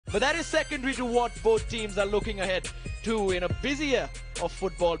But that is secondary to what both teams are looking ahead to in a busy year of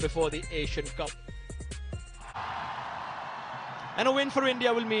football before the Asian Cup. And a win for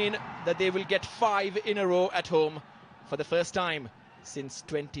India will mean that they will get 5 in a row at home for the first time since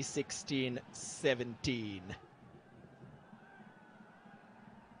 2016-17.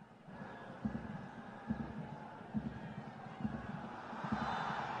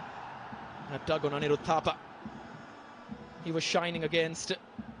 A tug on Anirudh Thapa. He was shining against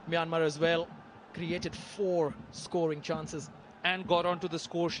Myanmar as well. Created 4 scoring chances. And got onto the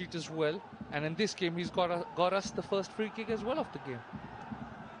score sheet as well. And in this game, he's got us the first free kick as well of the game.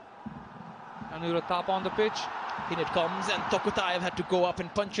 Anirudh Thapa on the pitch. In it comes, and Tokutayev had to go up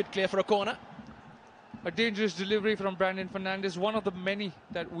and punch it clear for a corner. A dangerous delivery from Brandon Fernandes, one of the many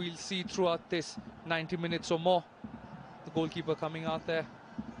that we'll see throughout this 90 minutes or more. The goalkeeper coming out there.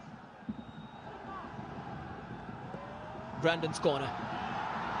 Brandon's corner.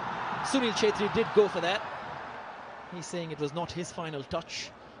 Sunil Chhetri did go for that. He's saying it was not his final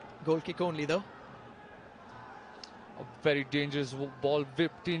touch. Goal kick only though. A very dangerous ball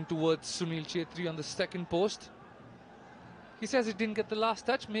whipped in towards Sunil Chhetri on the second post. He says he didn't get the last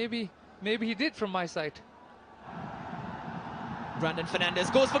touch. Maybe he did from my side. Brandon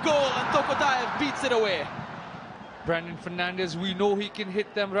Fernandes goes for goal and Tokutayev beats it away. Brandon Fernandes, we know he can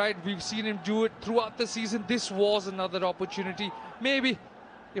hit them right. We've seen him do it throughout the season. This was another opportunity. Maybe,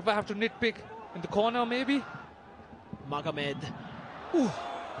 if I have to nitpick, in the corner maybe. Magomed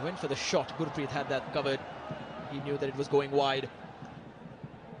went for the shot. Gurpreet had that covered. He knew that it was going wide.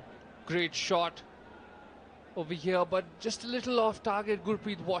 Great shot over here, but just a little off target.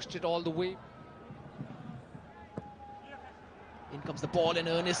 Gurpreet washed it all the way. In comes the ball, an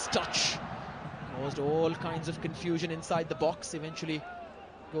earnest touch. Caused all kinds of confusion inside the box. Eventually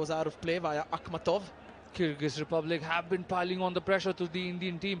goes out of play via Akhmatov. Kyrgyz Republic have been piling on the pressure to the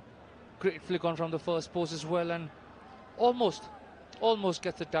Indian team. Great flick on from the first post as well, and almost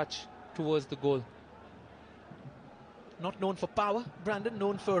gets a touch towards the goal. Not known for power, Brandon,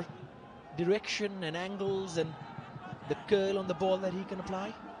 known for direction and angles and the curl on the ball that he can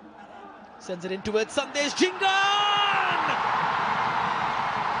apply. Sends it in towards Sandesh Jhingan!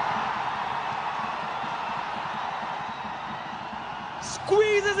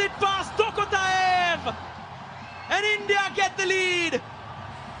 Squeezes it past Tokutayev! And India get the lead!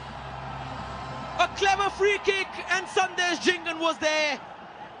 A clever free kick and Sandesh Jhingan was there.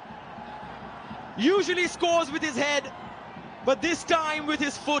 Usually scores with his head, but this time with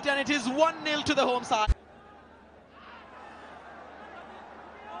his foot, and it is 1-0 to the home side.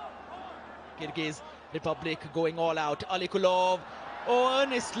 Kyrgyz Republic going all out. Alikulov. Oh,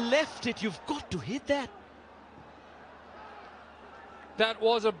 Ernest left it. You've got to hit that. That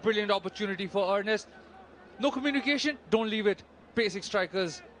was a brilliant opportunity for Ernest. No communication, don't leave it. Basic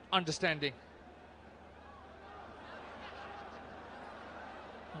strikers understanding.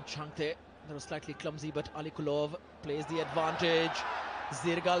 Changte, that was slightly clumsy, but Alikulov plays the advantage.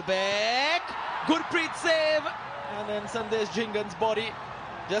 Zirgalbek, Gurpreet save, and then Sandesh Jhingan's body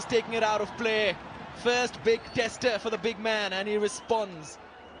just taking it out of play. First big tester for the big man, and he responds.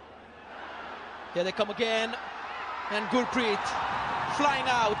 Here they come again, and Gurpreet flying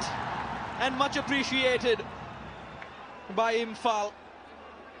out, and much appreciated by Imphal.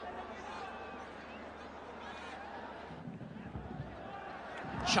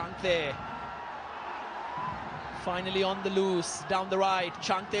 Changte finally on the loose, down the right.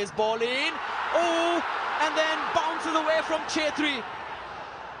 Changte's ball in. Oh, and then bounces away from Chhetri.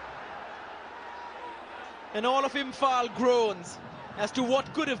 And all of Imphal groans as to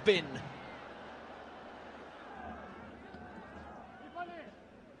what could have been.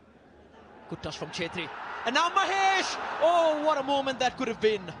 Good touch from Chhetri. And now Mahesh! Oh, what a moment that could have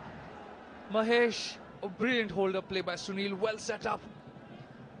been. Mahesh, a brilliant hold-up play by Sunil, well set up.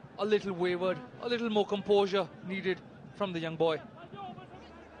 A little wavered, a little more composure needed from the young boy.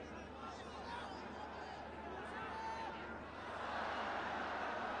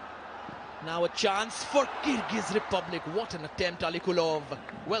 Now a chance for Kyrgyz Republic. What an attempt, Alikulov.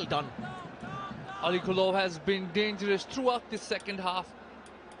 Well done. Alikulov has been dangerous throughout the second half.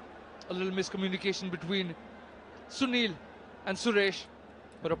 A little miscommunication between Sunil and Suresh,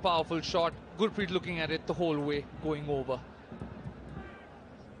 but a powerful shot. Gurpreet looking at it the whole way, going over.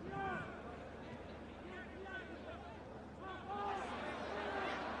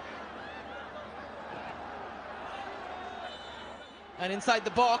 And inside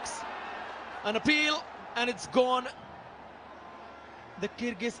the box, an appeal, and it's gone the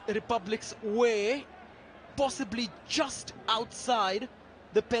Kyrgyz Republic's way, possibly just outside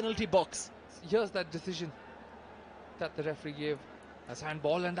the penalty box. Here's that decision that the referee gave, That's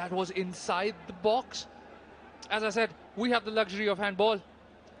handball, and that was inside the box. As I said, we have the luxury of handball,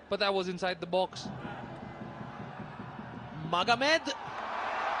 but that was inside the box. Magomed.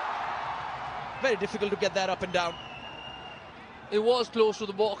 Very difficult to get that up and down. It was close to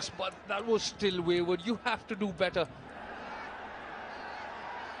the box, but that was still wayward. You have to do better.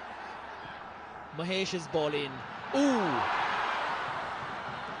 Mahesh's ball in. Ooh!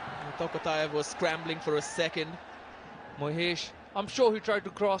 Tokatayev was scrambling for a second. Mahesh, I'm sure he tried to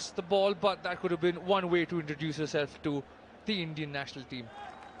cross the ball, but that could have been one way to introduce yourself to the Indian national team.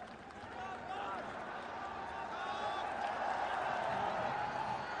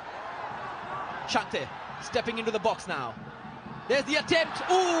 Chante stepping into the box now. There's the attempt.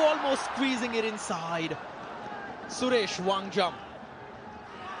 Ooh, almost squeezing it inside. Suresh Wangjam.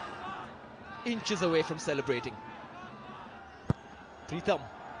 Inches away from celebrating. Pritham.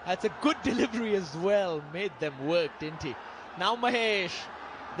 That's a good delivery as well. Made them work, didn't he? Now Mahesh.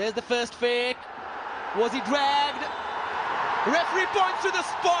 There's the first fake. Was he dragged? Referee points to the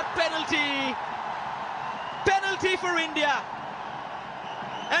spot penalty. Penalty for India.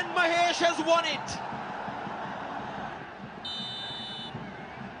 And Mahesh has won it.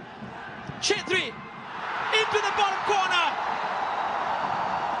 Chetri into the bottom corner.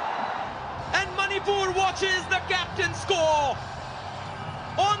 And Manipur watches the captain score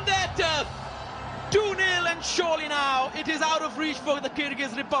on their turf. 2-0, and surely now it is out of reach for the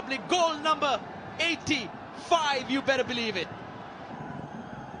Kyrgyz Republic. Goal number 85, you better believe it.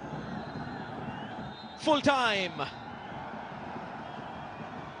 Full time.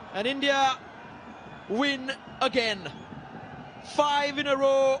 And India win again. 5 in a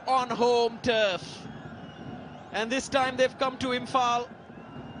row on home turf. And this time they've come to Imphal.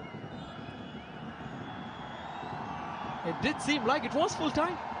 It did seem like it was full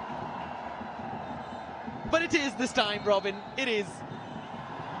time. But it is this time, Robin. It is.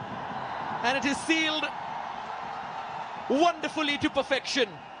 And it is sealed wonderfully to perfection.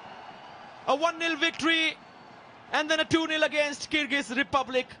 A 1-0 victory and then a 2-0 against Kyrgyz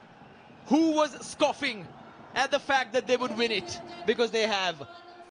Republic, who was scoffing at the fact that they would win it because they have